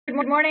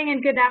Good morning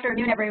and good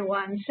afternoon,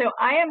 everyone. So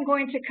I am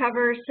going to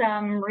cover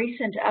some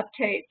recent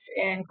updates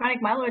in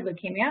chronic myeloid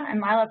leukemia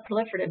and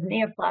myeloproliferative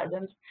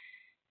neoplasms.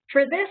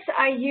 For this,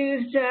 I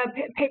used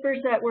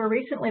papers that were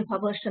recently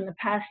published in the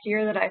past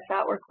year that I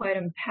thought were quite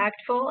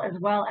impactful, as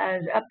well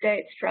as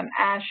updates from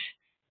ASH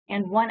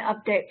and one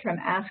update from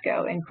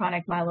ASCO in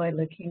chronic myeloid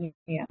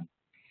leukemia.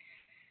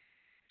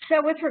 So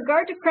with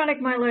regard to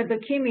chronic myeloid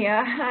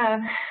leukemia,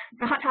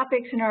 the hot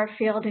topics in our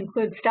field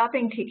include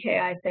stopping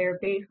TKI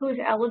therapy, who's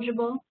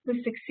eligible,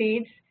 who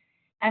succeeds,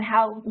 and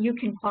how you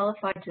can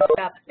qualify to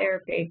stop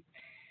therapy.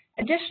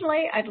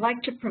 Additionally, I'd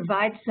like to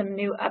provide some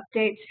new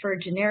updates for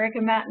generic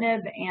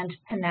imatinib and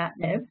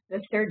ponatinib,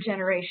 the third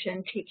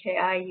generation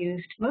TKI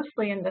used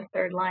mostly in the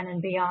third line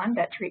and beyond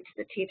that treats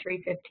the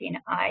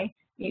T315I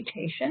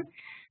mutation.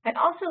 I'd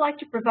also like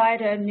to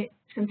provide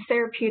some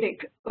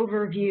therapeutic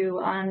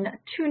overview on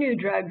two new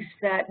drugs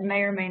that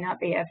may or may not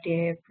be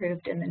FDA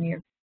approved in the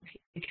near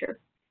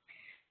future.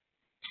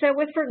 So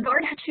with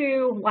regard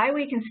to why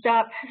we can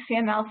stop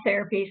CML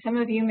therapy, some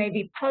of you may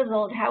be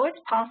puzzled how it's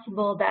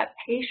possible that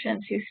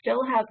patients who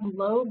still have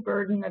low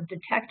burden of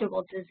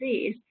detectable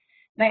disease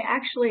may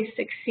actually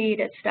succeed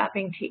at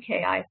stopping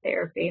TKI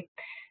therapy.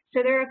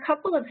 So there are a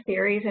couple of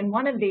theories, and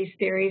one of these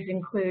theories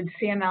includes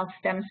CML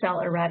stem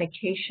cell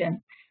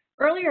eradication.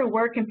 Earlier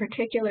work, in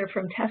particular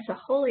from Tessa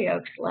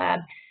Holyoak's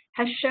lab,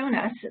 has shown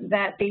us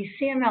that the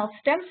CML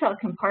stem cell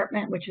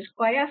compartment, which is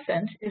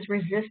quiescent, is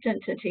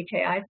resistant to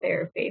TKI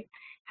therapy.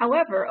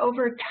 However,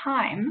 over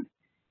time,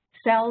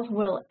 cells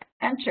will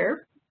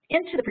enter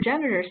into the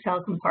progenitor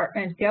cell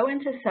compartment, go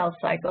into cell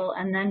cycle,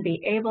 and then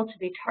be able to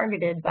be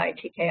targeted by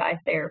TKI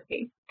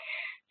therapy.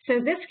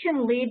 So this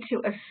can lead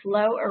to a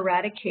slow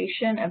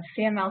eradication of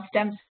CML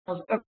stem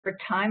cells over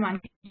time on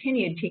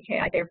continued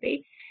TKI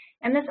therapy.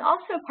 And this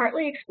also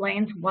partly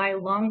explains why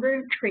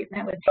longer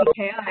treatment with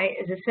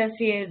TKI is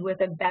associated with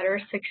a better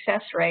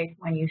success rate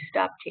when you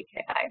stop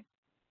TKI.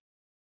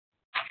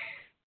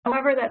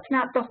 However, that's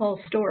not the whole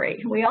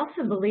story. We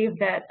also believe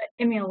that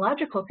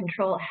immunological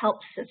control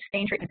helps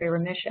sustain treatment-free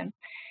remission.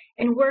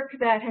 In work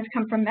that has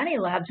come from many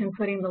labs,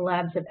 including the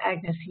labs of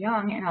Agnes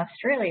Young in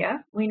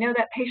Australia, we know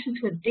that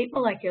patients with deep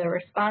molecular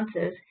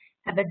responses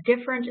have a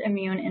different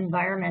immune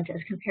environment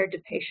as compared to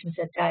patients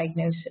at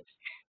diagnosis.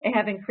 They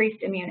have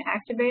increased immune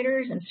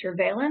activators and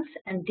surveillance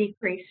and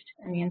decreased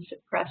immune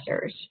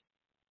suppressors.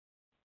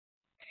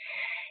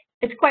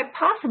 It's quite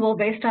possible,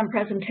 based on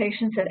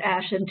presentations at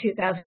ASH in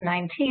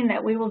 2019,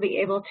 that we will be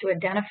able to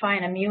identify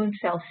an immune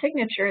cell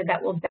signature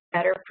that will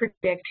better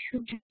predict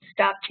who can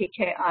stop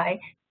TKI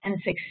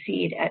and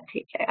succeed at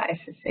TKI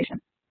cessation.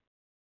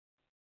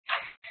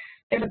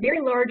 There's a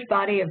very large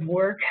body of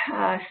work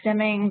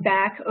stemming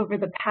back over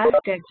the past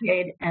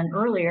decade and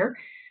earlier,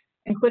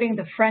 including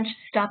the French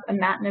Stop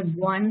Imatinib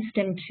 1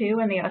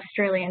 STIM2 and the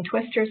Australian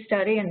Twister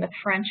study and the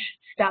French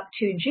Stop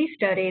 2G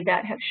study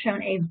that have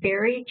shown a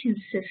very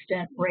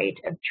consistent rate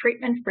of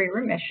treatment-free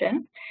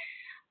remission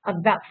of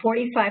about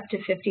 45 to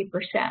 50%.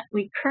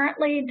 We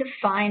currently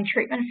define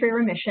treatment-free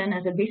remission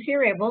as a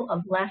BCR-ABL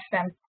of less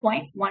than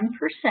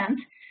 0.1%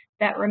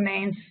 that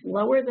remains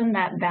lower than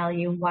that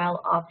value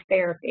while off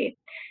therapy.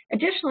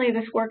 Additionally,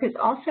 this work has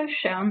also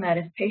shown that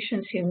if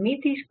patients who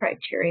meet these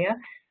criteria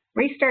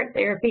restart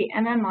therapy,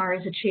 MMR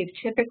is achieved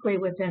typically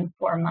within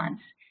 4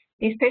 months.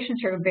 These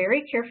patients are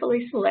very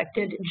carefully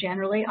selected,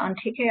 generally on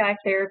TKI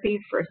therapy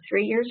for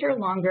 3 years or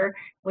longer,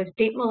 with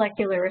deep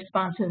molecular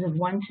responses of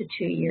 1 to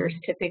 2 years,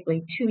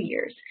 typically 2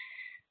 years.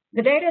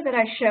 The data that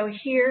I show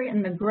here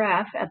in the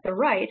graph at the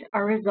right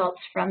are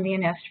results from the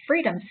INEST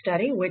Freedom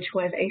study, which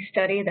was a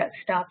study that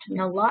stopped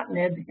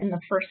nilotinib in the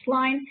first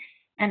line,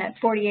 and at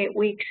 48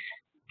 weeks,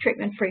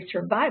 treatment-free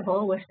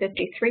survival was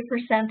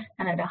 53%,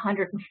 and at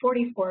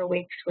 144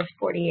 weeks was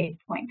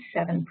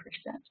 48.7%.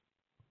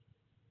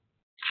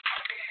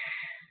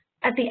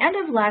 At the end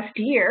of last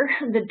year,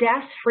 the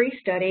DAS-free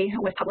study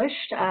was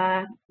published.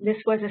 This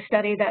was a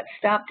study that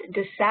stopped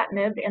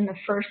dasatinib in the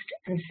first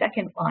and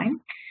second line.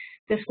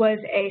 This was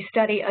a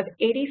study of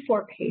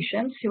 84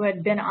 patients who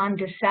had been on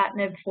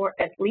dasatinib for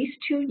at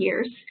least 2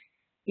 years.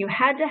 You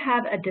had to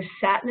have a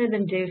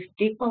dasatinib-induced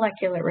deep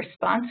molecular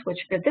response,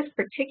 which for this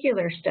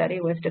particular study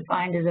was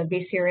defined as a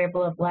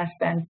BCR-ABL of less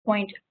than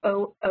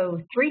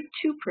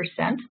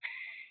 0.0032%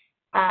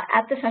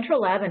 at the central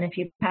lab, and if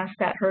you passed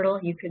that hurdle,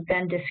 you could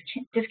then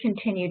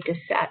discontinue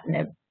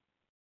dasatinib.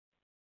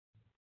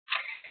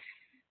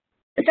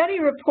 The study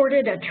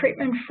reported a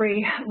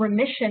treatment-free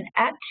remission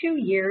at 2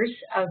 years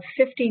of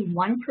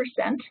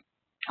 51%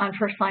 on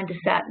first-line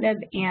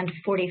dasatinib and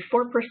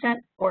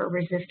 44% for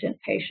resistant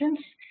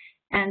patients,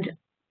 and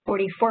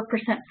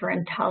 44% for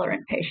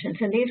intolerant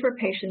patients. And these were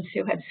patients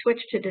who had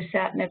switched to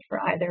dasatinib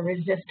for either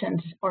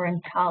resistance or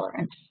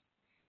intolerance.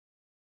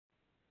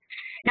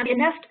 Now, the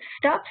INEST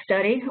STOP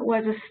study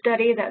was a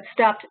study that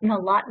stopped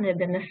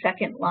nilotinib in the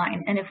second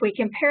line. And if we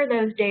compare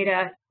those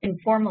data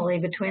informally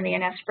between the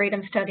INEST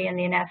Freedom study and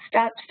the INEST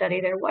STOP study,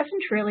 there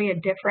wasn't really a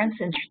difference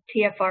in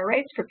TFR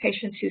rates for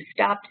patients who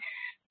stopped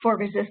for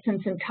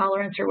resistance,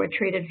 intolerance, or were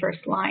treated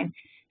first line.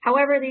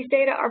 However, these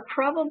data are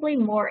probably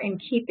more in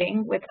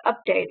keeping with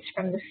updates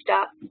from the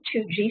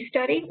STOP-2G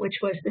study, which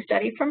was the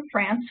study from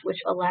France,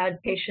 which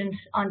allowed patients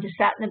on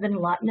dasatinib and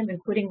nilotinib,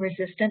 including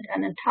resistant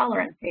and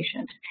intolerant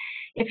patients.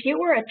 If you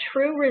were a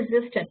true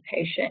resistant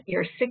patient,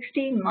 your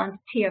 60-month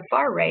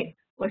TFR rate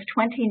was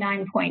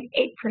 29.8%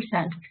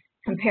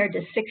 compared to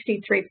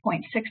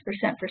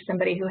 63.6% for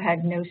somebody who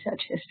had no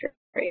such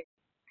history.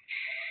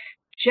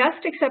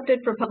 Just accepted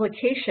for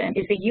publication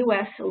is the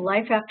U.S.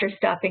 Life After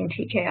Stopping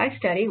TKI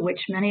study, which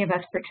many of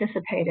us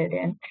participated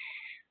in.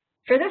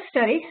 For this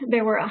study,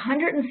 there were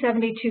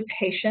 172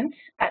 patients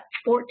at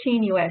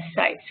 14 U.S.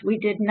 sites. We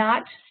did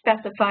not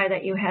specify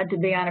that you had to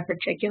be on a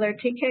particular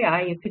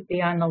TKI. You could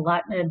be on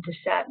nilotinib,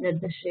 dasatinib,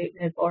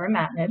 bosutinib, or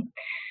imatinib,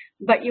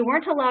 but you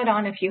weren't allowed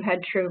on if you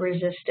had true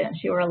resistance.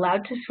 You were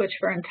allowed to switch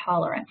for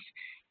intolerance.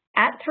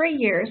 At 3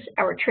 years,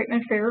 our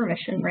treatment-free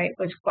remission rate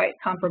was quite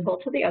comparable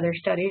to the other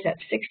studies at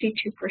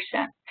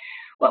 62%.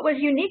 What was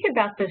unique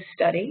about this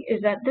study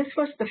is that this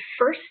was the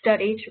first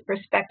study to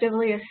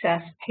prospectively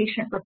assess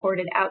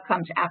patient-reported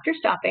outcomes after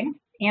stopping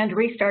and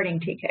restarting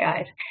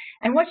TKIs.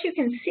 And what you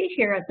can see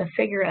here at the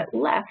figure at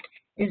left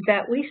is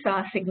that we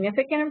saw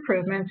significant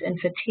improvements in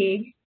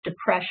fatigue,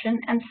 depression,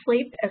 and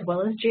sleep, as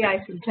well as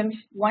GI symptoms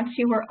once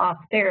you were off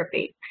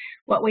therapy.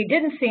 What we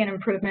didn't see an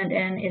improvement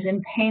in is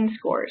in pain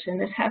scores, and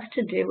this has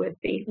to do with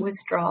the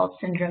withdrawal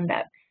syndrome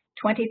that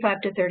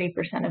 25 to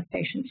 30% of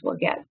patients will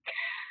get.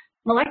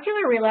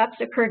 Molecular relapse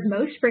occurred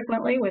most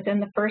frequently within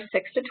the first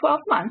 6 to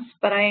 12 months,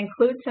 but I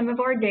include some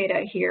of our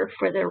data here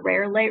for the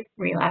rare late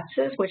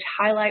relapses, which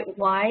highlight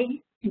why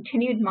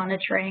continued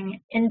monitoring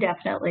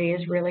indefinitely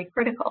is really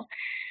critical.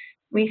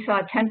 We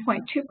saw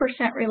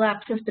 10.2%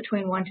 relapses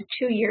between 1 to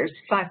 2 years,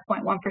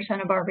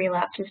 5.1% of our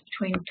relapses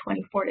between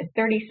 24 to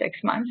 36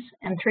 months,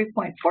 and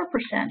 3.4%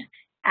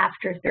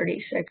 after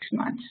 36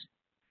 months.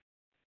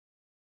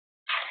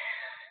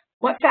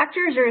 What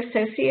factors are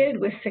associated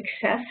with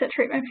success at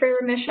treatment-free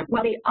remission?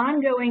 Well, the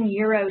ongoing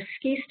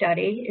EURO-SKI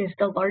study is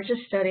the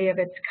largest study of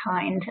its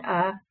kind,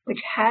 which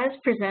has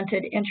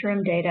presented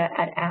interim data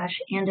at ASH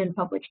and in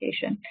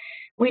publication.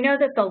 We know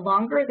that the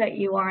longer that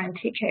you are in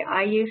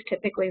TKI use,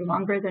 typically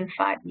longer than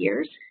 5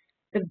 years,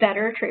 the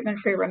better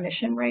treatment-free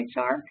remission rates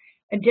are.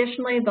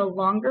 Additionally, the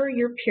longer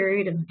your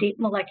period of deep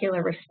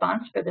molecular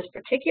response for this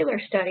particular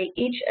study,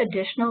 each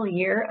additional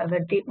year of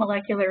a deep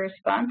molecular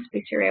response,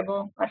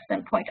 BCR-ABL less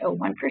than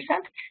 0.01%,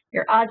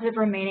 your odds of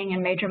remaining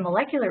in major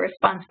molecular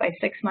response by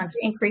 6 months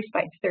increased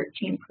by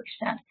 13%.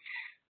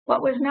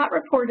 What was not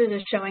reported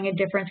as showing a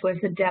difference was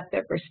the depth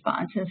of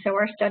response, and so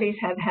our studies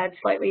have had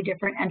slightly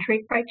different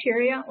entry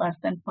criteria, less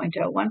than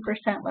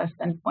 0.01%, less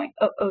than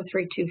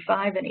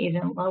 0.00325, and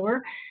even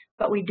lower,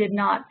 but we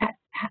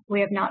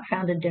have not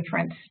found a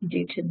difference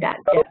due to that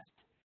depth.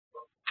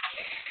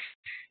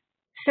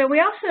 So we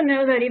also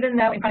know that even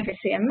though in chronic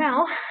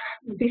CML,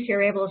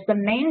 BCR-ABL is the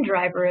main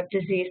driver of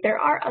disease, there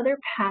are other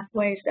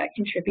pathways that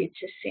contribute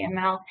to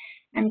CML,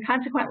 and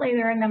consequently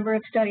there are a number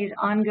of studies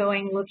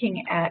ongoing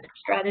looking at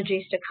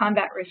strategies to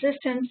combat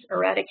resistance,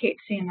 eradicate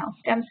CML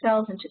stem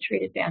cells, and to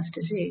treat advanced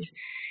disease.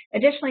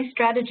 Additionally,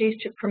 strategies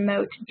to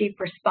promote deep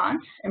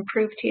response,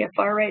 improve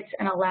TFR rates,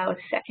 and allow a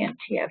second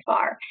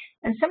TFR.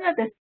 And some of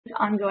this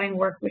ongoing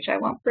work, which I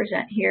won't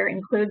present here,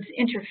 includes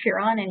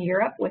interferon in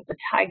Europe with the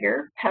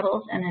TIGER,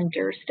 PETALS, and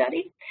ENDURE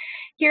study.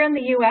 Here in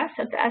the U.S.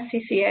 at the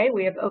SCCA,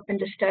 we have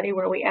opened a study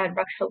where we add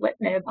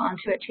ruxolitinib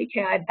onto a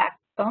TKI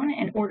backbone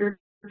in order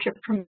to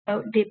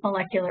promote deep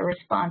molecular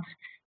response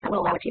that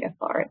will allow a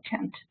TFR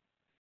attempt.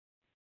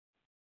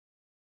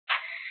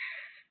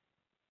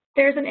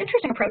 There's an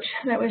interesting approach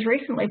that was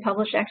recently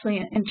published actually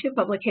in 2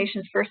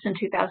 publications, first in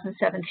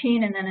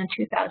 2017 and then in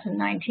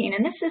 2019,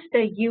 and this is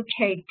the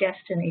UK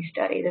DESTINY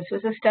study. This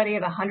was a study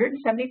of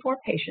 174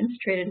 patients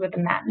treated with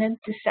imatinib,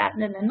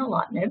 dasatinib, and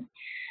nilotinib.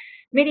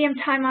 Median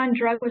time on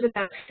drug was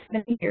about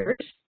 7 years.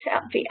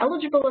 To be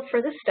eligible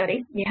for this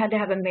study, you had to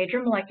have a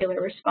major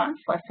molecular response,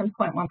 less than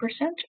 0.1%,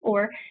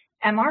 or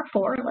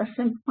MR4, less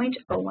than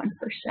 0.01%.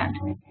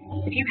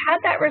 If you had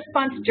that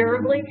response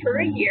durably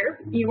for a year,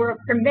 you were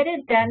permitted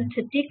then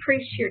to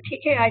decrease your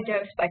TKI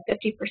dose by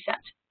 50%.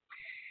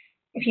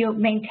 If you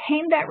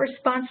maintained that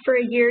response for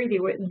a year,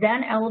 you were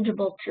then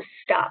eligible to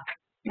stop.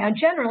 Now,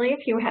 generally,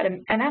 if you had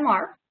an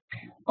MR,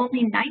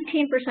 only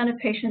 19% of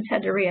patients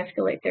had to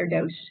re-escalate their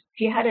dose. If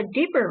you had a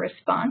deeper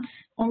response,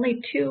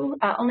 only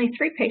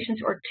 3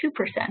 patients or 2%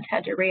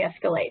 had to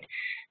re-escalate.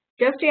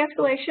 Dose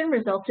de-escalation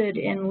resulted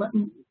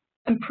in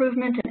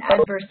improvement in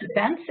adverse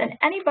events, and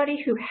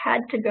anybody who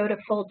had to go to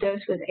full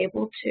dose was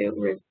able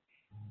to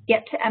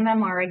get to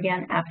MMR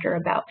again after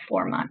about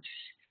 4 months.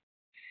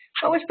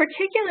 What was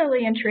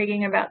particularly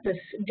intriguing about this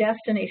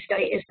DESTINY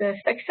study is the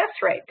success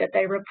rate that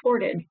they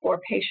reported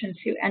for patients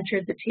who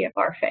entered the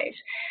TFR phase.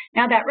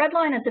 Now, that red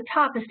line at the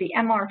top is the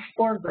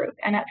MR4 group,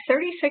 and at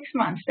 36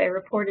 months, they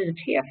reported a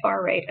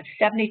TFR rate of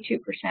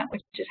 72%,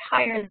 which is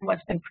higher than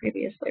what's been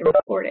previously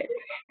reported.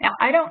 Now,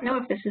 I don't know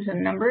if this is a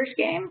numbers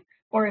game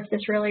or if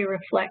this really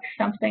reflects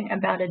something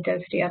about a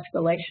dose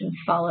de-escalation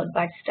followed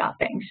by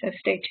stopping, so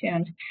stay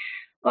tuned.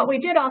 What we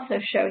did also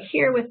show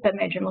here with the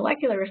major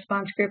molecular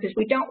response group is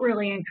we don't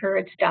really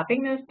encourage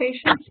stopping those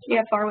patients.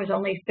 GFR was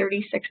only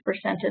 36%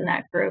 in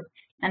that group,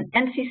 and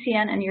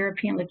NCCN and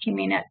European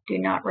Leukemia Net do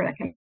not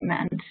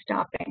recommend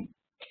stopping.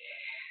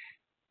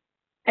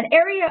 An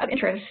area of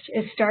interest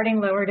is starting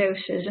lower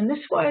doses, and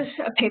this was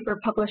a paper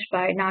published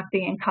by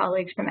Knockby and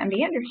colleagues from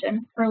MD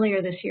Anderson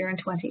earlier this year in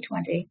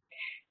 2020.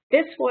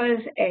 This was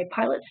a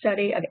pilot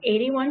study of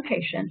 81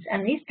 patients,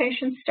 and these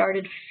patients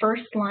started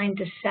first-line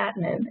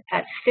dasatinib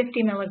at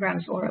 50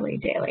 milligrams orally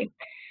daily.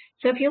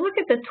 So if you look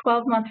at the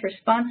 12-month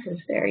responses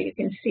there, you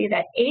can see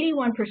that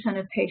 81%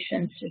 of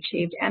patients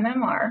achieved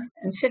MMR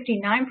and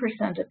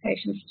 59% of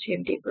patients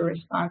achieved deeper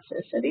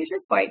responses. So these are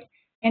quite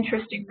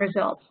interesting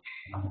results.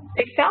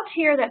 They found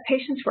here that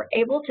patients were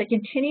able to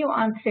continue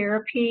on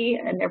therapy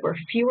and there were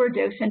fewer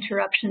dose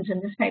interruptions,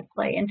 and this may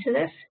play into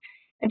this.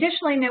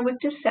 Additionally, now with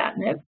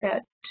dasatinib,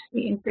 that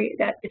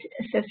is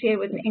associated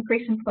with an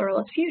increase in pleural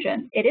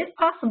effusion, it is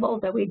possible,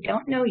 though we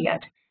don't know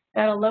yet,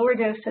 that a lower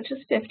dose such as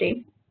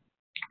 50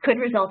 could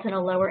result in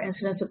a lower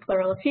incidence of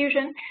pleural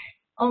effusion.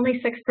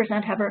 Only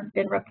 6% have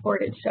been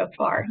reported so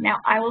far. Now,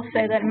 I will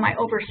say that in my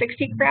over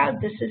 60 crowd,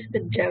 this is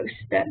the dose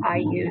that I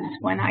use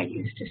when I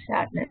use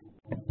dasatinib.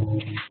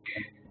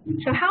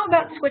 So how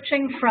about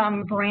switching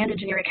from branded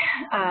generic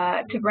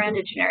to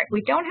branded generic?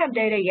 We don't have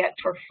data yet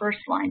for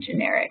first-line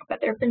generic,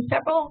 but there have been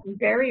several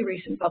very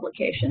recent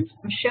publications.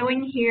 I'm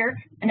showing here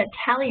an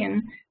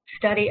Italian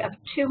study of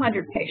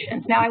 200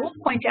 patients. Now, I will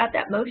point out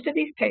that most of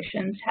these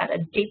patients had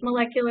a deep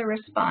molecular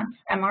response,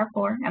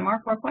 MR4,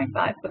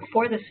 MR4.5,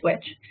 before the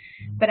switch.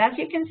 But as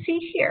you can see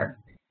here,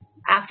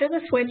 after the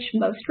switch,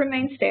 most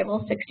remained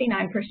stable,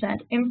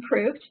 69%,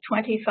 improved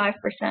 25%,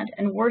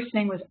 and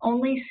worsening was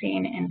only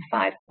seen in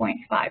 5.5%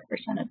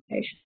 of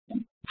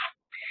patients.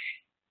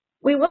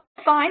 We will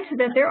find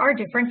that there are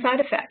different side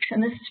effects,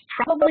 and this is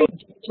probably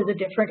due to the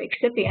different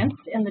excipients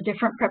in the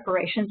different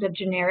preparations of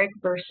generic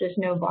versus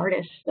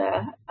Novartis,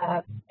 the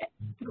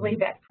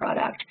Gleevec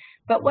product.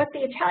 But what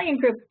the Italian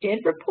group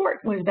did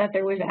report was that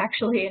there was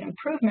actually an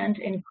improvement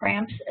in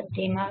cramps,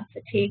 edema,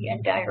 fatigue,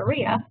 and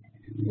diarrhea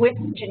with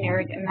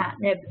generic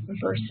imatinib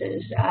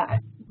versus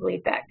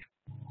Gleevec.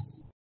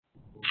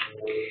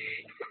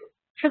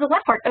 For the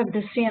last part of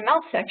the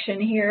CML section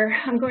here,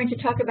 I'm going to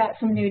talk about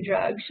some new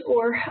drugs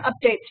or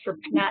updates for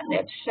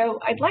ponatinib. So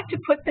I'd like to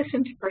put this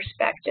into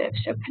perspective.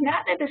 So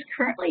ponatinib is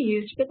currently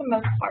used for the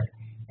most part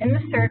in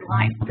the third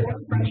line for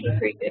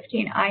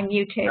T315I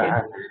mutated.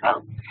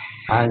 So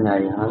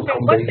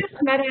what this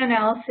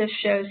meta-analysis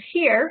shows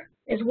here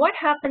is what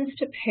happens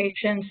to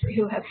patients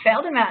who have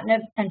failed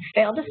imatinib and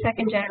failed a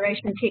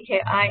second-generation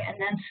TKI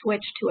and then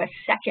switch to a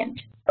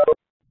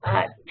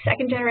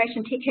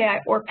second-generation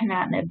TKI or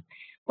ponatinib.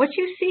 What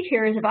you see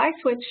here is if I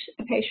switch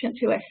a patient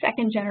to a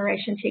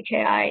second-generation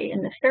TKI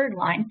in the third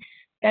line,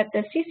 that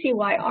the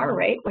CCYR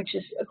rate, which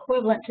is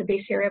equivalent to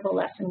BC variable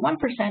less than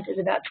 1%, is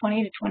about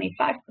 20 to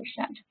 25%.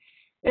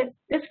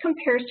 This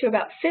compares to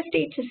about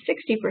 50 to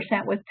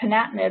 60% with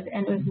ponatinib,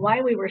 and is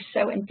why we were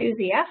so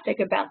enthusiastic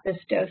about this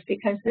dose,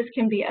 because this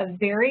can be a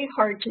very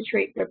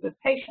hard-to-treat group of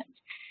patients.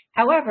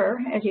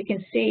 However, as you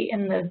can see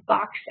in the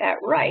box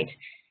at right,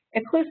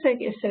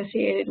 Iclusig is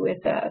associated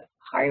with a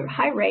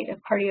high rate of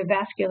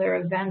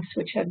cardiovascular events,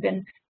 which have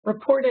been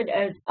reported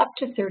as up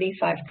to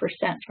 35%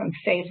 from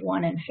phase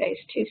 1 and phase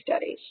 2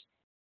 studies.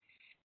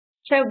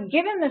 So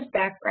given this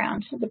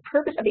background, the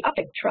purpose of the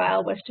OPTIC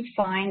trial was to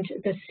find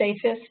the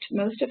safest,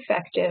 most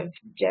effective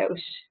dose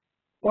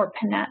for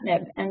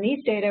ponatinib, and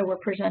these data were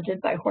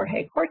presented by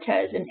Jorge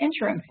Cortez in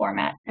interim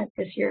format at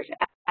this year's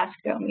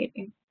ASCO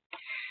meeting.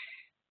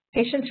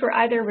 Patients were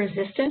either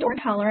resistant or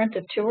intolerant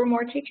of 2 or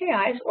more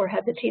TKIs or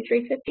had the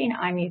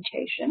T315I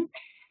mutation.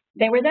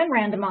 They were then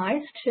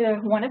randomized to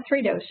one of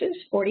 3 doses,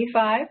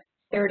 45,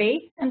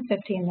 30, and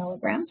 15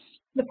 milligrams.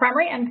 The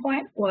primary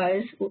endpoint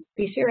was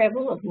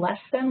BC-ABL of less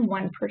than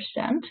 1%,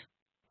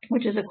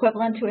 which is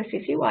equivalent to a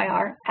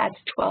CCYR at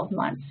 12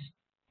 months.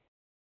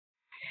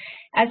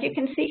 As you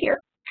can see here,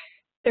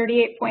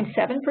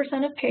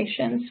 38.7% of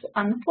patients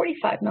on the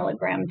 45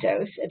 milligram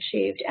dose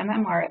achieved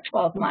MMR at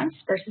 12 months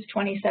versus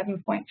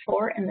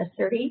 27.4 in the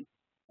 30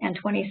 and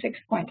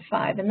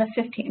 26.5 in the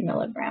 15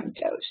 milligram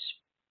dose.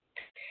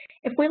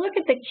 If we look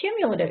at the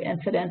cumulative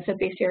incidence of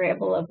BC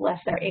variable of less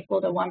than or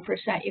equal to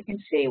 1%, you can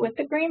see with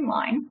the green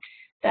line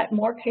that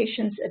more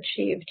patients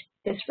achieved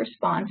this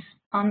response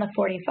on the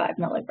 45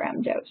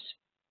 milligram dose.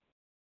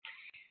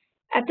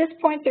 At this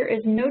point, there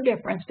is no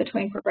difference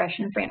between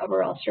progression-free and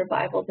overall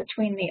survival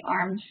between the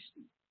arms.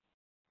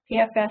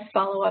 PFS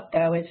follow-up,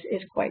 though, is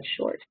quite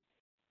short.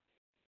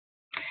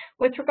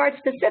 With regard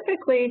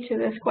specifically to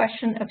this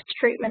question of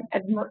treatment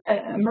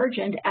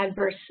emergent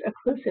adverse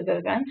occlusive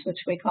events, which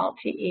we call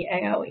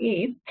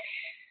TEAOE,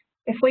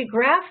 if we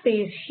graph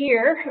these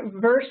here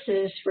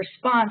versus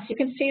response, you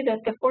can see that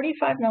the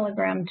 45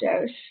 milligram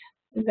dose,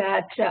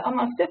 that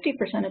almost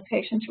 50% of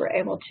patients were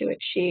able to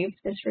achieve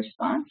this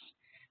response.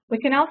 We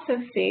can also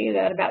see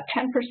that about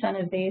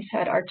 10% of these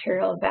had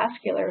arterial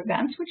vascular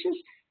events, which is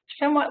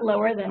somewhat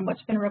lower than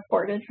what's been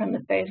reported from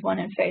the phase 1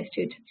 and phase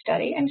 2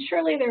 study, and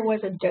surely there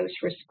was a dose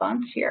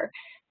response here.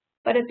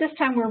 But at this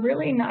time, we're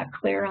really not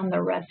clear on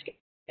the risk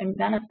and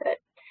benefit.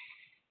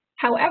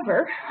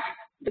 However,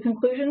 the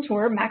conclusions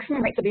were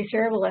maximum rates of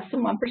BCR less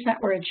than 1%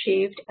 were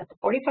achieved at the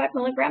 45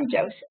 milligram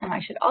dose. And I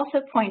should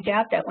also point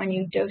out that when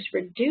you dose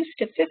reduce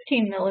to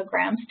 15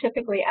 milligrams,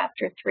 typically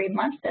after 3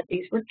 months, that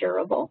these were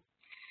durable.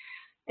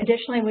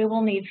 Additionally, we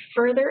will need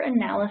further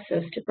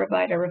analysis to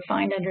provide a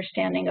refined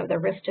understanding of the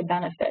risk to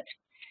benefit.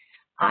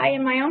 I,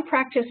 in my own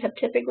practice, have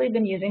typically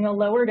been using a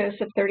lower dose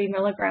of 30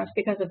 milligrams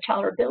because of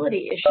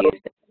tolerability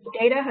issues. The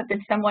data have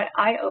been somewhat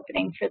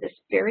eye-opening for this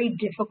very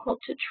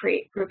difficult to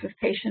treat group of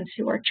patients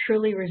who are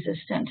truly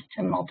resistant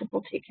to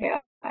multiple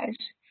TKIs.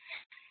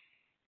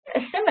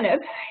 Asciminib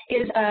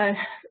is a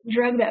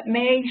drug that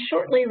may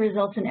shortly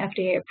result in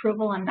FDA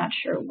approval. I'm not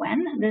sure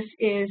when. This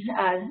is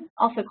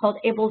also called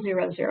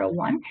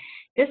ABL001.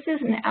 This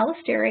is an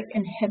allosteric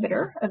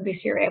inhibitor of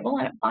BCR-ABL,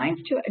 and it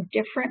binds to a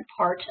different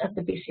part of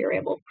the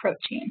BCR-ABL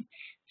protein.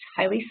 It's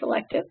highly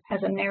selective,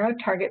 has a narrow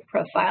target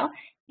profile,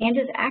 and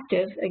is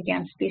active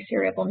against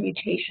BCR-ABL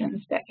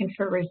mutations that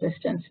confer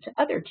resistance to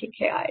other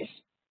TKIs.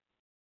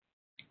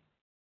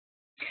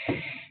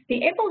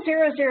 The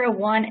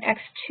ABL001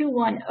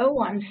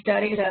 X2101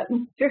 study is a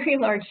very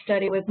large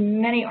study with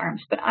many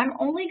arms, but I'm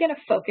only going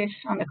to focus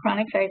on the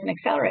chronic phase and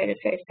accelerated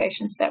phase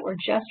patients that were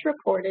just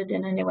reported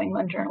in a New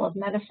England Journal of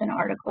Medicine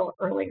article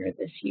earlier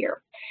this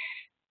year.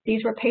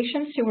 These were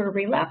patients who were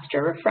relapsed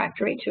or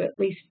refractory to at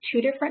least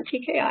 2 different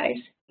TKIs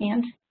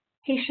and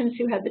patients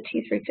who had the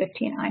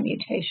T315I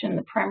mutation.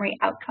 The primary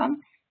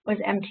outcome was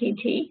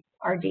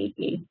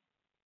MTD-RDE.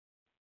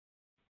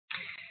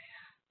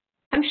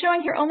 I'm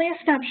showing here only a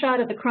snapshot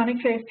of the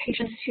chronic phase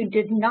patients who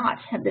did not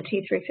have the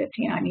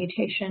T315I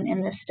mutation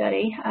in this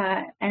study.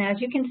 And as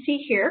you can see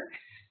here,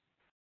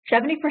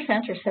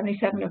 70% or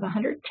 77 of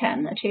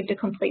 110 achieved a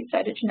complete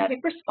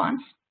cytogenetic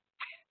response.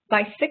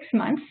 By 6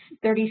 months,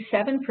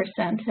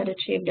 37% had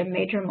achieved a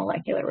major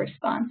molecular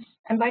response.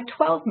 And by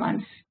 12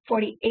 months,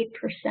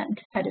 48%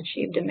 had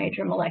achieved a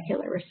major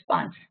molecular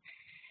response.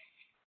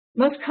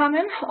 Most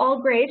common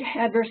all-grade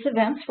adverse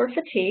events were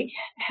fatigue,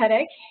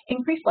 headache,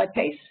 increased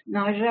lipase,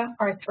 nausea,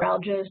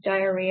 arthralgias,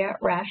 diarrhea,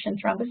 rash,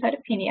 and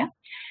thrombocytopenia.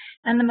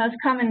 And the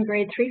most common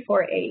grade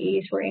 3-4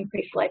 AEs were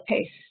increased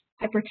lipase,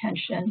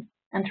 hypertension,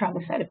 and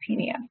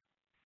thrombocytopenia.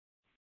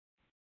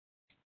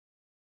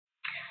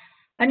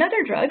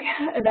 Another drug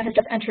that has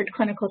just entered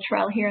clinical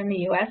trial here in the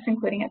U.S.,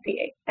 including at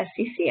the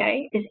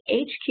SCCA, is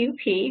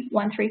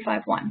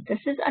HQP1351. This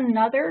is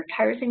another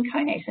tyrosine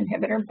kinase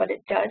inhibitor, but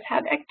it does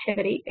have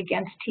activity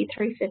against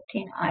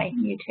T315I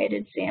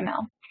mutated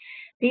CML.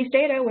 These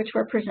data, which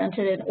were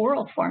presented in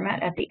oral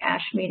format at the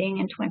ASH meeting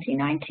in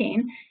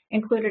 2019,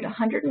 included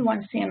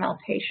 101 CML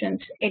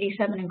patients,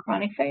 87 in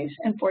chronic phase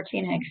and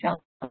 14 in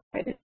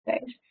accelerated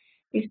phase.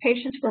 These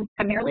patients were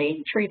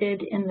primarily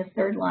treated in the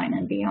 3rd line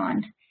and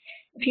beyond.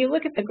 If you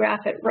look at the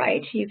graph at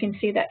right, you can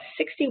see that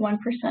 61%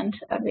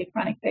 of the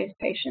chronic phase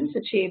patients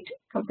achieved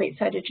complete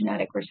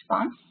cytogenetic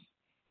response,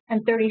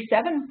 and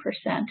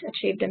 37%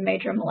 achieved a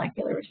major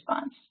molecular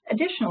response.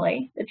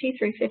 Additionally, the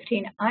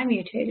T315I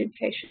mutated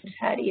patients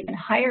had even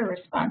higher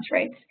response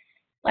rates,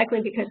 likely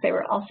because they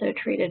were also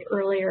treated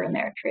earlier in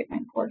their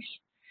treatment course.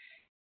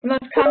 The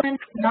most common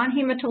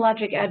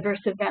non-hematologic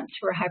adverse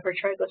events were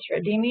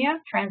hypertriglyceridemia,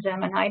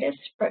 transaminitis,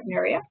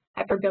 proteinuria,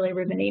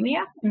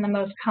 hyperbilirubinemia, and the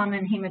most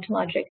common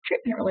hematologic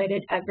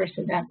treatment-related adverse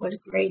event was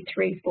grade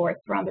 3-4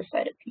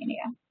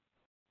 thrombocytopenia.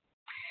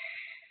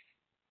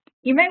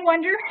 You may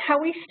wonder how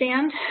we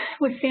stand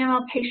with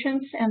CML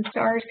patients and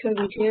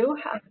SARS-CoV-2.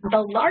 The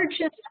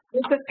largest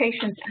group of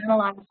patients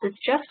analyzed has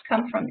just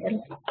come from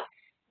Italy.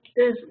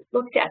 This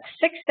looked at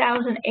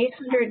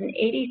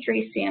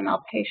 6,883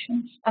 CML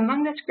patients.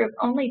 Among this group,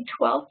 only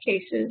 12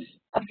 cases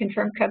of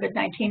confirmed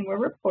COVID-19 were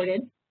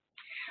reported.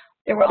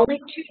 There were only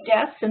 2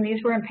 deaths, and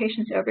these were in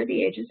patients over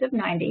the ages of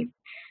 90.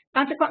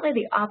 Consequently,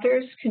 the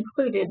authors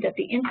concluded that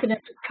the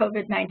incidence of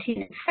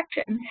COVID-19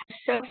 infection has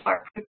so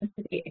far proven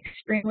to be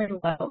extremely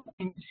low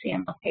in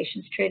CML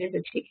patients treated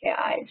with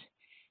TKIs.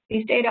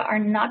 These data are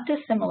not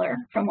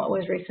dissimilar from what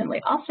was recently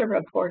also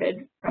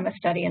reported from a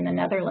study in the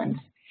Netherlands.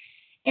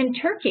 In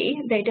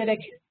Turkey, they did a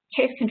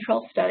case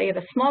control study of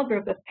a small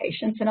group of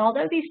patients, and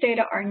although these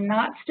data are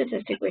not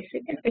statistically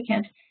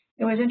significant,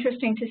 it was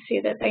interesting to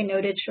see that they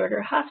noted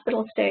shorter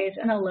hospital stays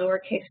and a lower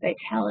case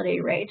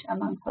fatality rate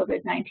among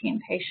COVID-19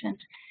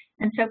 patients.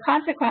 And so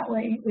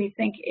consequently, we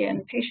think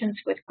in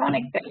patients with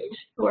chronic phase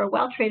who are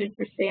well treated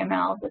for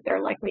CML that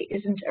there likely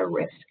isn't a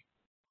risk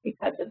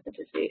because of the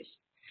disease.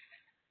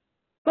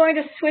 Going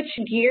to switch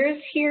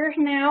gears here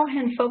now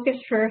and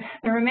focus for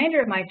the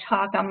remainder of my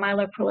talk on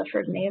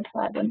myeloproliferative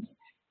neoplasms.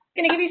 I'm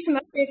going to give you some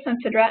updates on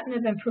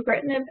fedratinib and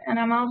pacritinib, and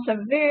I'm also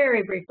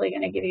very briefly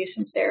going to give you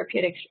some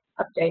therapeutic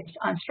updates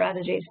on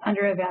strategies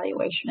under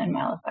evaluation in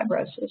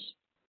myelofibrosis.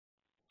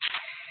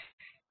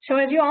 So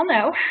as you all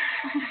know,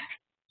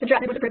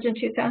 fedratinib was approved in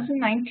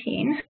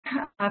 2019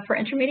 for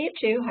intermediate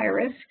to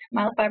high-risk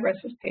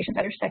myelofibrosis patients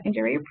that are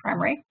secondary or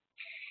primary.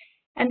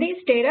 And these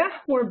data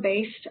were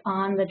based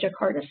on the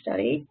Jakarta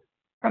study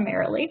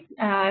primarily.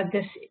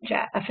 This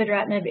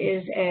fedratinib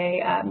is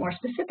a more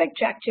specific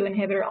JAK2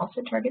 inhibitor,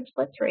 also targets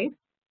FLT3.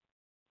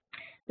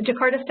 The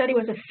Jakarta study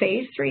was a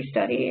phase 3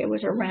 study. It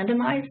was a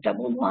randomized,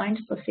 double-blind,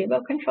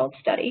 placebo-controlled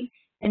study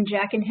and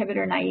JAK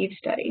inhibitor naive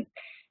study.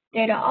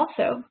 Data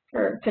also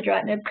for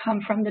fedratinib come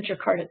from the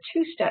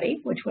Jakarta-2 study,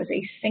 which was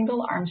a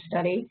single-arm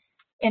study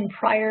in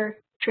prior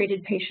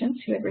treated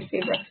patients who had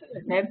received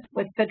ruxolitinib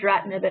with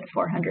fedratinib at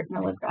 400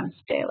 milligrams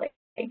daily.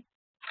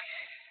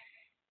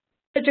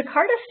 The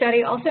Jakarta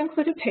study also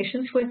included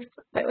patients with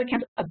platelet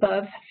counts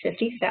above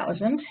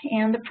 50,000,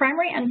 and the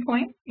primary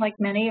endpoint, like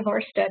many of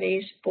our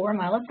studies for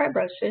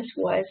myelofibrosis,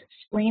 was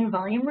spleen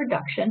volume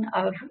reduction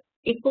of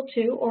equal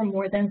to or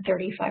more than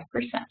 35%.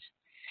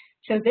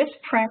 So this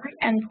primary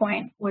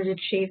endpoint was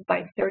achieved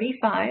by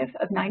 35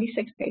 of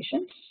 96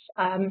 patients,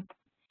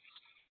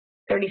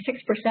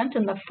 36%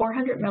 in the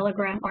 400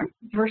 milligram arm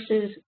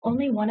versus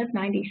only 1 of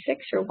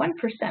 96 or 1%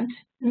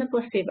 in the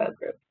placebo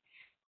group.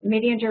 The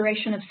median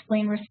duration of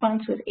spleen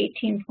response was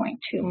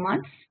 18.2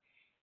 months.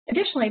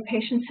 Additionally,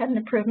 patients had an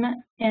improvement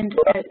in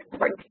the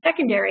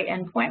secondary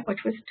endpoint,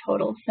 which was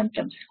total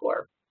symptom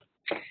score.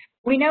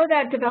 We know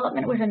that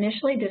development was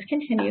initially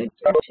discontinued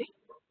due to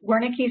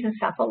Wernicke's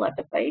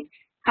encephalopathy.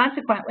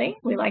 Consequently,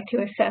 we like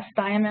to assess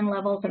thiamine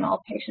levels in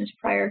all patients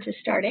prior to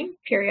starting,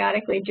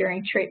 periodically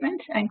during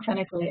treatment, and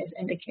clinically as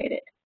indicated.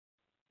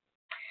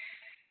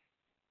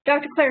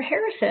 Dr. Claire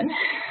Harrison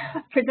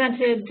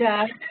presented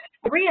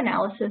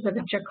reanalysis of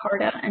the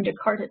Jakarta and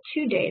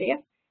Jakarta-2 data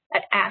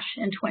at ASH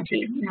in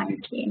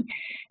 2019.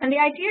 And the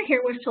idea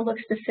here was to look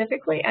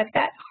specifically at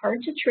that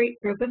hard-to-treat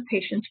group of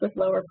patients with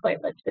lower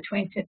platelets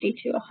between 50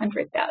 to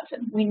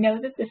 100,000. We know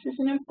that this is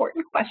an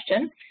important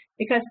question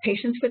because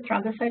patients with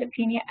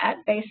thrombocytopenia at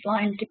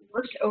baseline do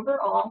worse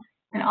overall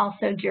and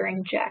also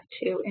during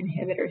JAK2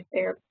 inhibitor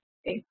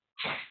therapy.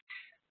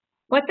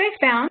 What they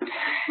found,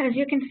 as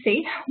you can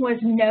see, was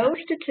no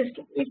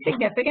statistically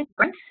significant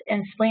difference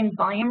in spleen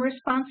volume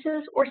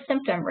responses or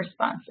symptom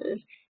responses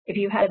if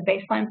you had a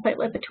baseline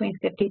platelet between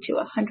 50 to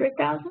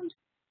 100,000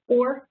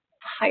 or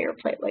higher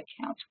platelet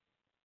count.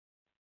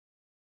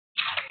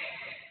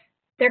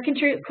 Their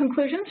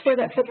conclusions were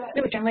that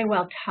fedratinib was generally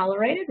well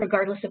tolerated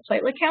regardless of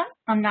platelet count.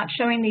 I'm not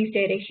showing these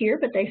data here,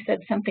 but they said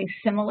something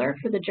similar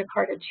for the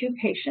Jakarta-2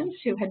 patients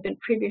who had been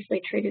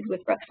previously treated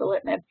with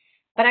ruxolitinib.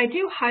 But I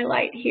do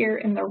highlight here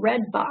in the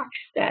red box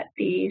that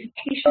these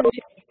patients who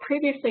were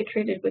previously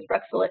treated with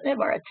ruxolitinib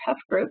are a tough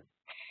group,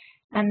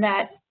 and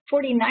that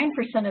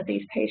 49% of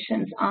these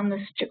patients on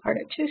this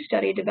Jakarta-2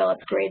 study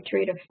developed grade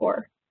 3 to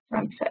 4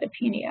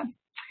 thrombocytopenia.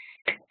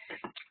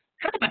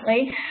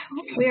 Consequently,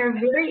 we are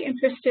very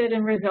interested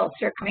in results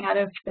that are coming out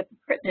of the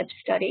pacritinib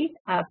study,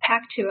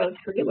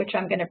 PAC203, which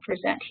I'm going to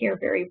present here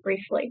very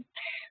briefly.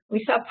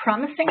 We saw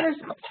promising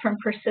results from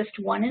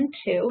PERSIST-1 and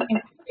 2,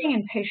 including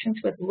in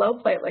patients with low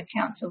platelet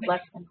counts of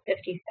less than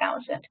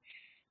 50,000.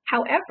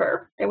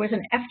 However, there was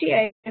an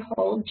FDA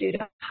hold due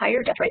to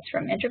higher death rates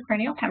from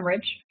intracranial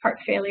hemorrhage, heart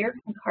failure,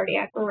 and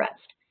cardiac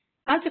arrest.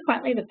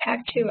 Consequently, the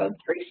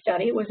PAC203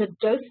 study was a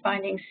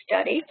dose-finding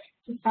study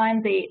to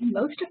find the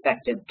most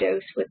effective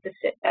dose with the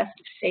best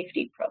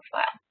safety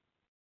profile.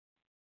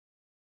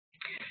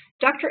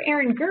 Dr.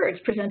 Aaron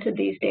Gerds presented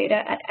these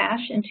data at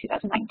ASH in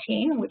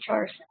 2019, which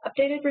are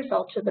updated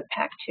results of the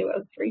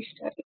PAC203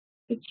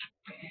 study.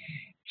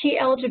 Key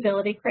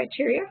eligibility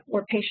criteria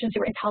were patients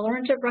who were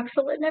intolerant of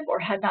ruxolitinib or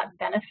had not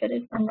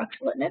benefited from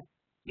ruxolitinib.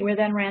 They were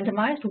then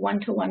randomized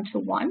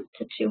 1:1:1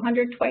 to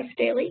 200 twice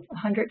daily,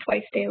 100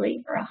 twice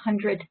daily, or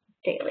 100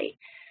 daily.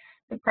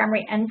 The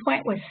primary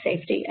endpoint was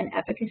safety and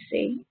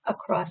efficacy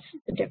across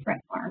the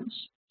different arms.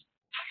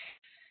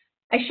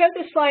 I showed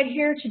this slide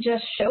here to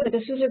just show that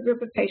this was a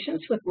group of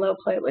patients with low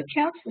platelet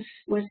counts. This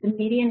was the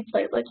median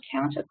platelet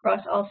count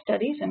across all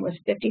studies and was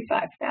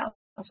 55,000.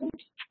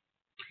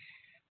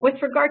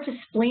 With regard to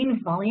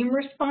spleen volume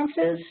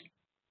responses,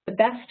 the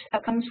best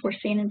outcomes were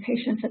seen in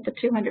patients at the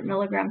 200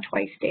 milligram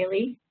twice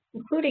daily,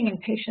 including in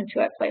patients who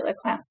had platelet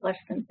count less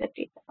than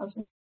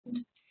 50,000.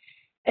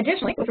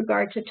 Additionally, with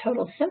regard to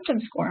total symptom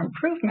score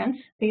improvements,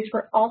 these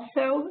were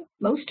also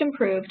most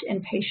improved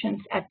in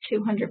patients at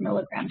 200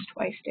 milligrams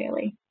twice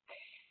daily.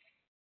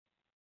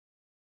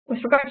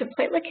 With regard to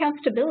platelet count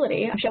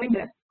stability, I'm showing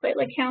the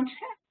platelet count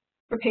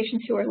for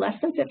patients who are less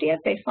than 50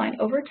 at baseline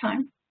over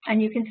time,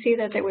 and you can see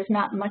that there was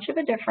not much of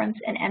a difference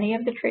in any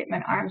of the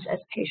treatment arms as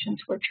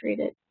patients were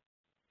treated.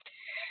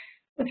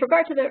 With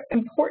regard to the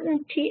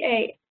important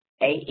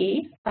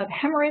TAAE of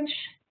hemorrhage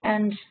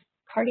and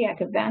cardiac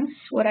events,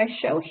 what I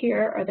show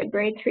here are the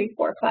grade 3,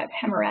 4, 5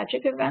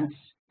 hemorrhagic events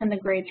and the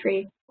grade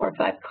 3, 4,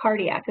 5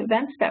 cardiac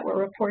events that were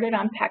reported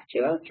on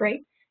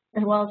PAC203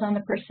 as well as on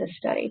the PERSIST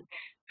study.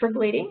 For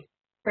bleeding,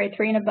 grade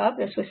 3 and above,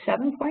 this was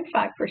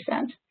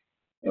 7.5%.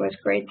 There was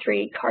grade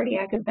 3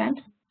 cardiac event,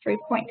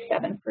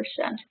 3.7%.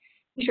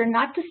 These are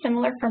not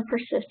dissimilar from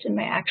PERSIST and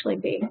may actually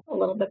be a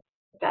little bit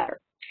better.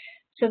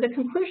 So the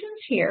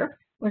conclusions here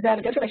was that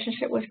a dose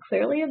relationship was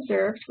clearly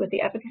observed, with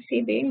the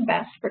efficacy being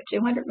best for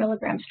 200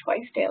 milligrams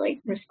twice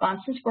daily.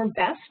 Responses were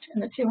best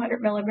in the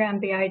 200 milligram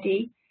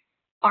BID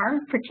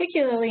arm,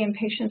 particularly in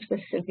patients with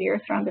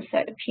severe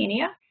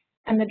thrombocytopenia,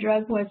 and the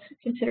drug was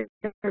considered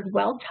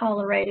well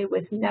tolerated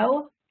with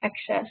no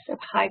excess of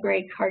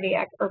high-grade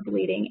cardiac or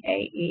bleeding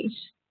AEs.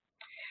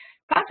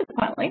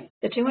 Consequently,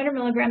 the 200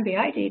 milligram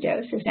BID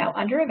dose is now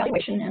under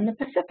evaluation in the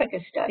Pacifica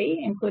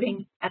study,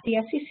 including at the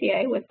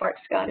SCCA with Bart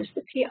Scott as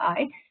the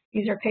PI.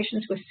 These are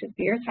patients with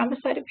severe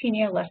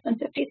thrombocytopenia less than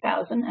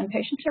 50,000, and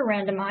patients are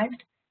randomized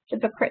to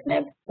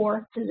pacritinib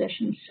or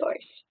physician's choice.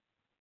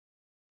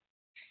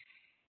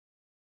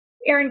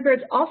 Aaron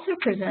Gertz also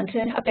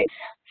presented updates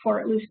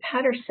for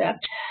luspatercept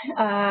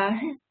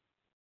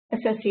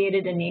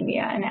associated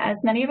anemia, and as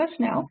many of us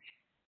know,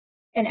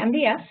 in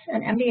MDS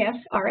and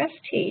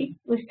MDS-RST,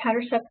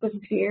 luspatercept was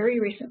very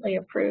recently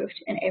approved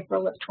in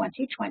April of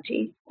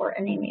 2020 for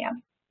anemia.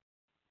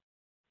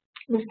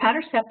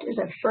 Luspatercept is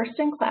a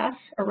first-in-class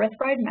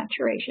erythroid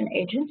maturation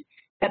agent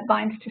that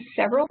binds to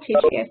several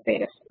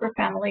TGF-beta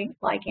superfamily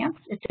ligands.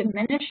 It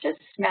diminishes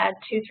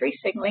SMAD2/3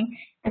 signaling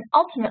and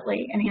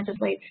ultimately enhances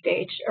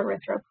late-stage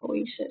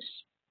erythropoiesis.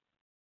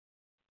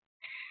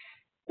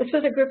 This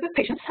was a group of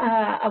patients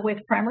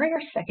with primary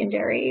or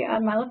secondary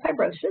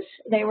myelofibrosis.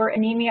 They were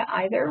anemia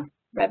either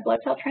red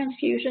blood cell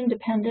transfusion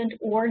dependent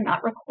or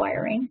not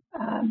requiring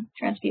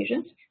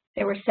transfusions.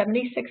 There were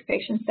 76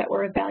 patients that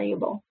were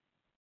evaluable.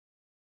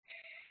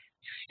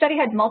 The study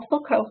had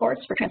multiple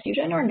cohorts for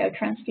transfusion or no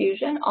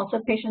transfusion,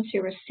 also patients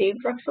who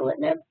received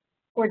ruxolitinib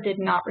or did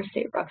not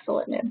receive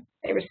ruxolitinib.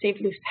 They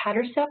received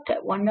luspatercept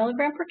at 1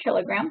 milligram per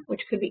kilogram,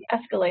 which could be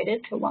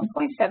escalated to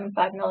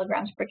 1.75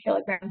 milligrams per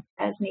kilogram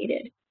as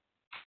needed.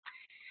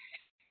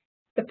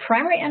 The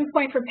primary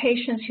endpoint for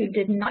patients who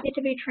did not need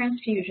to be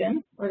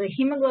transfusion was a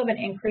hemoglobin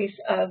increase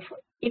of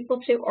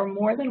equal to or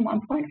more than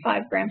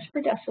 1.5 grams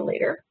per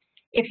deciliter.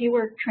 If you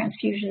were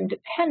transfusion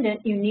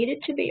dependent, you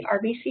needed to be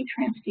RBC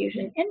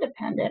transfusion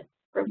independent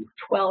for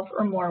 12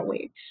 or more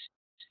weeks.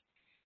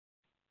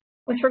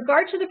 With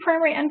regard to the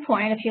primary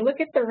endpoint, if you look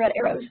at the red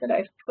arrows that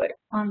I've put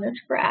on this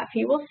graph,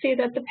 you will see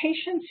that the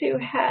patients who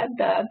had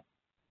the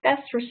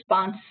best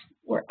response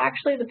were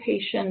actually the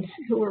patients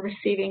who were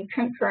receiving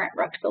concurrent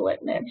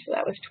ruxolitinib. So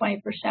that was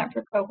 20%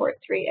 for cohort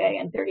 3A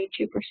and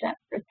 32%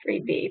 for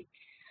 3B.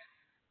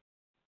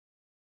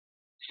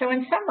 So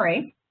in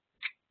summary,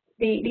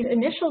 these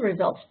initial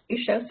results do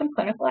show some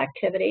clinical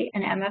activity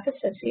in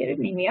MF-associated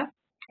anemia.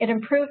 It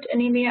improved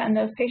anemia in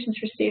those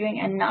patients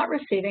receiving and not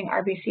receiving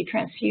RBC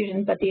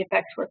transfusion, but the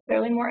effects were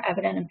clearly more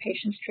evident in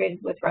patients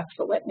treated with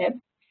ruxolitinib.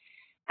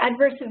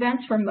 Adverse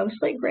events were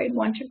mostly grade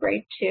 1 to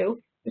grade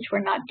 2, which were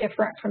not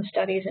different from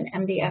studies in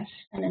MDS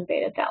and in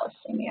beta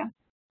thalassemia.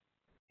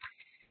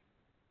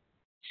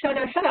 So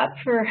to set up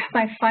for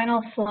my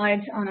final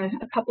slides on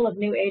a couple of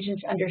new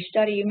agents under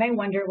study, you may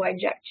wonder why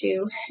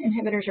JAK2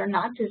 inhibitors are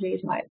not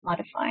disease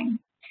modifying.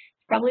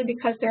 Probably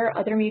because there are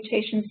other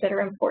mutations that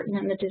are important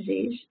in the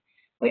disease.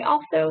 We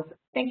also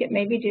think it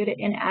may be due to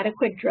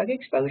inadequate drug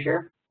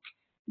exposure.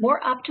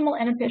 More optimal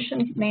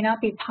inhibition may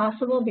not be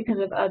possible because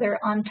of other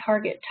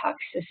on-target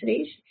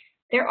toxicities.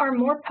 There are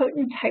more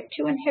potent type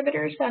 2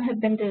 inhibitors that have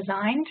been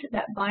designed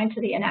that bind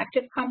to the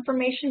inactive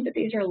conformation, but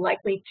these are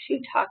likely too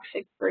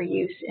toxic for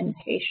use in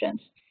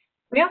patients.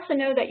 We also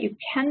know that you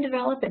can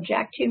develop a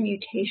JAK2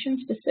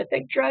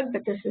 mutation-specific drug,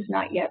 but this has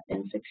not yet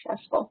been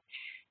successful.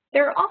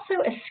 There are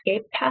also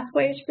escape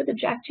pathways for the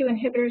JAK2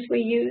 inhibitors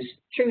we use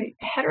through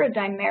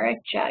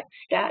heterodimeric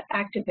JAK-STAT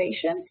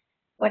activation.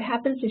 What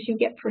happens is you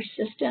get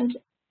persistent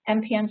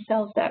MPN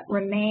cells that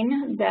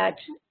remain that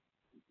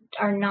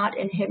are not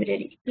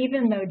inhibited,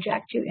 even though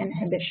JAK2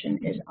 inhibition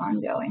is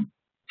ongoing.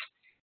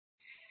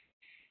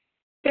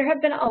 There have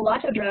been a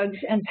lot of drugs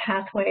and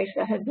pathways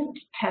that have been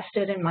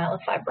tested in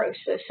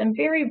myelofibrosis, and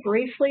very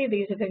briefly,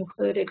 these have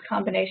included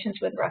combinations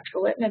with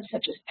ruxolitinib,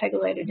 such as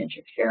pegylated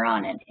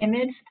interferon and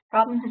IMiDs. The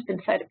problem has been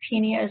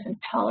cytopenias and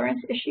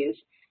tolerance issues.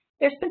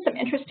 There's been some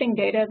interesting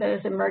data that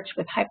has emerged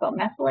with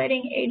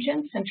hypomethylating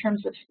agents in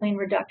terms of spleen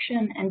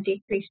reduction and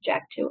decreased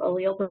JAK2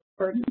 allele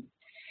burden.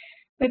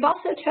 We've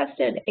also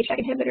tested HDAC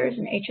inhibitors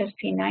and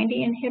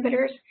HSP90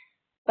 inhibitors,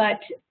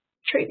 but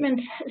treatment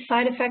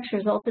side effects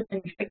resulted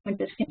in frequent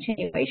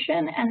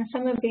discontinuation, and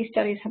some of these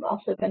studies have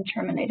also been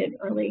terminated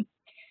early.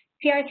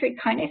 PI3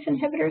 kinase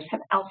inhibitors have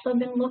also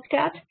been looked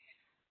at.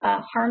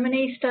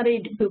 Harmony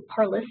studied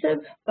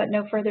buparlisib, but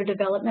no further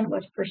development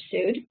was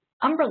pursued.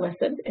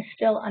 Umbralisib is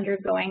still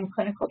undergoing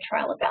clinical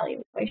trial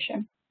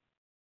evaluation.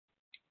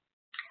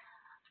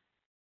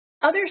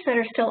 Others that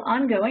are still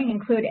ongoing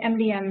include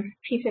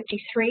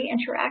MDM-p53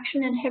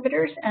 interaction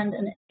inhibitors and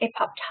an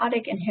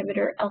apoptotic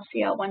inhibitor,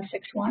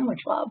 LCL161, which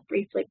I'll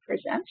briefly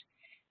present.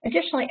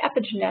 Additionally,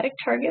 epigenetic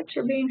targets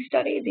are being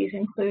studied. These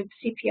include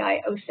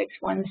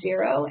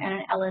CPI-0610 and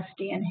an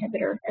LSD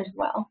inhibitor as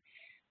well.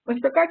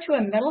 With regard to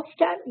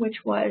imetelstat, which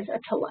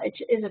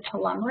is a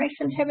telomerase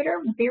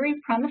inhibitor,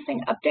 very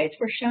promising updates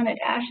were shown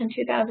at ASH in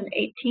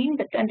 2018,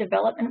 but then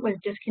development was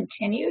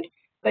discontinued.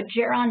 But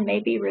Geron may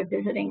be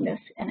revisiting this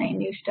in a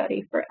new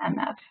study for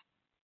MF.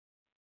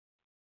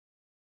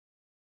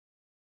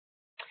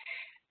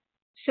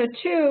 So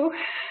 2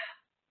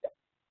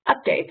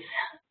 updates.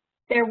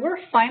 There were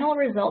final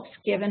results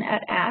given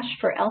at ASH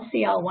for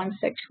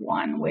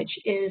LCL161, which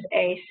is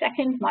a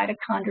second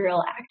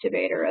mitochondrial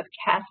activator of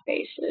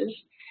caspases.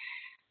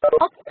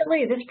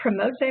 Ultimately, this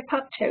promotes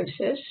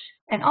apoptosis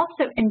and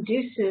also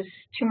induces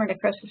tumor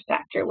necrosis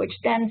factor, which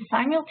then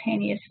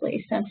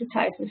simultaneously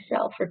sensitizes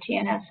cell for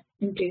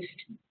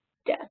TNF-induced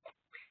death.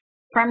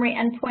 Primary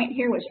endpoint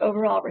here was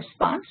overall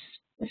response.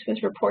 This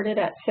was reported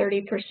at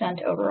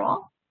 30%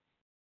 overall.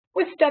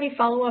 With study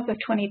follow-up of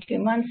 22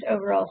 months,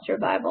 overall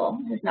survival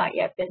has not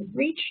yet been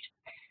reached.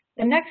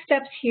 The next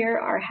steps here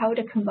are how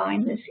to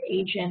combine this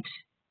agent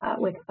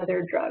with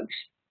other drugs.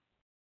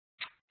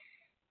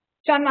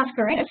 John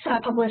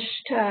Mascarenhas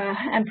published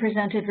and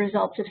presented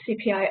results of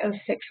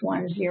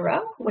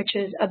CPI-0610, which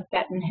is a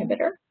BET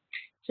inhibitor.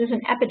 This is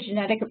an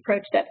epigenetic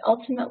approach that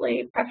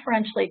ultimately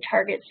preferentially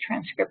targets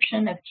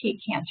transcription of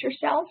key cancer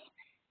cells.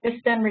 This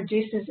then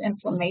reduces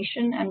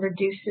inflammation and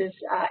reduces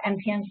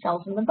MPN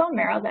cells in the bone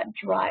marrow that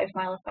drive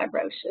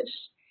myelofibrosis.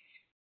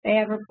 They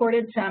have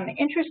reported some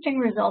interesting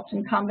results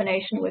in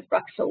combination with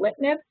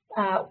ruxolitinib,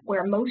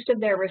 where most of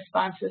their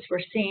responses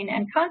were seen,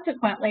 and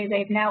consequently,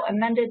 they've now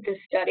amended this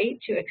study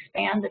to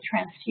expand the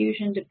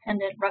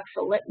transfusion-dependent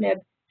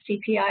ruxolitinib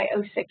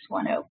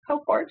CPI-0610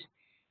 cohort,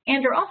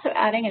 and are also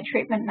adding a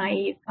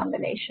treatment-naive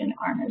combination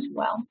arm as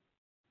well.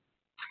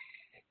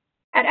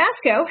 At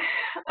ASCO,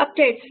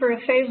 updates for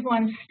a phase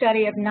 1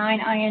 study of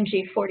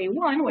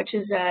 9-ING41, which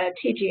is a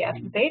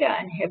TGF-beta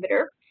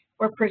inhibitor,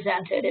 were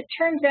presented. It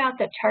turns out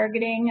that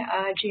targeting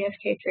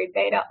GSK3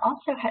 beta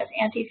also has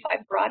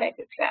anti-fibrotic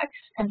effects,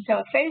 and so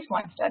a phase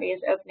 1 study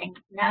is opening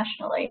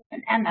nationally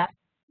in MF,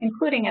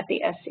 including at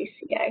the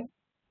SCCA.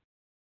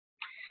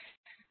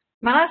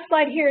 My last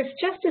slide here is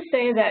just to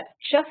say that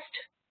just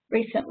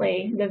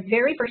recently, the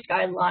very first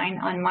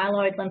guideline on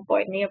myeloid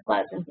lymphoid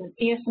neoplasms with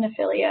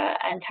eosinophilia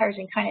and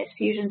tyrosine kinase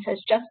fusions has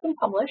just been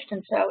published,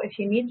 and so if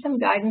you need some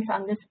guidance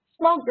on this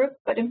small group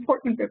but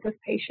important group of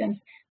patients,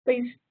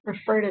 please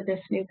refer to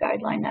this new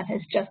guideline that has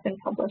just been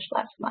published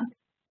last month.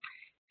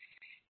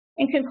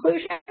 In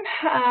conclusion,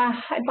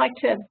 I'd like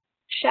to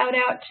shout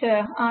out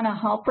to Anna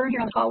Halper here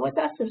on the call with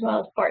us, as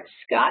well as Bart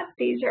Scott.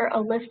 These are a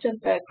list of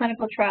the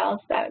clinical trials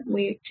that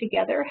we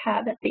together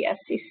have at the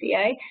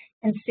SCCA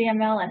and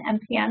CML and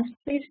MPN.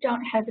 Please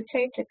don't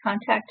hesitate to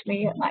contact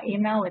me at my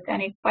email with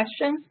any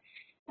questions.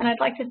 And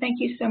I'd like to thank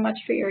you so much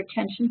for your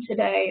attention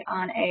today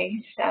on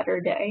a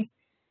Saturday.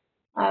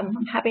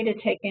 I'm happy to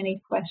take any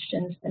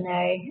questions,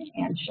 Vinay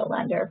and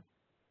Shalender.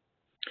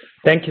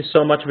 Thank you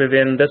so much,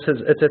 Vivian.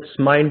 It's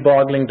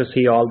mind-boggling to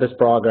see all this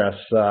progress.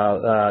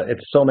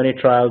 It's so many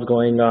trials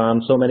going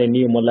on, so many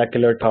new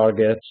molecular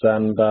targets,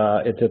 and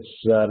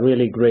it's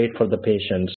really great for the patients.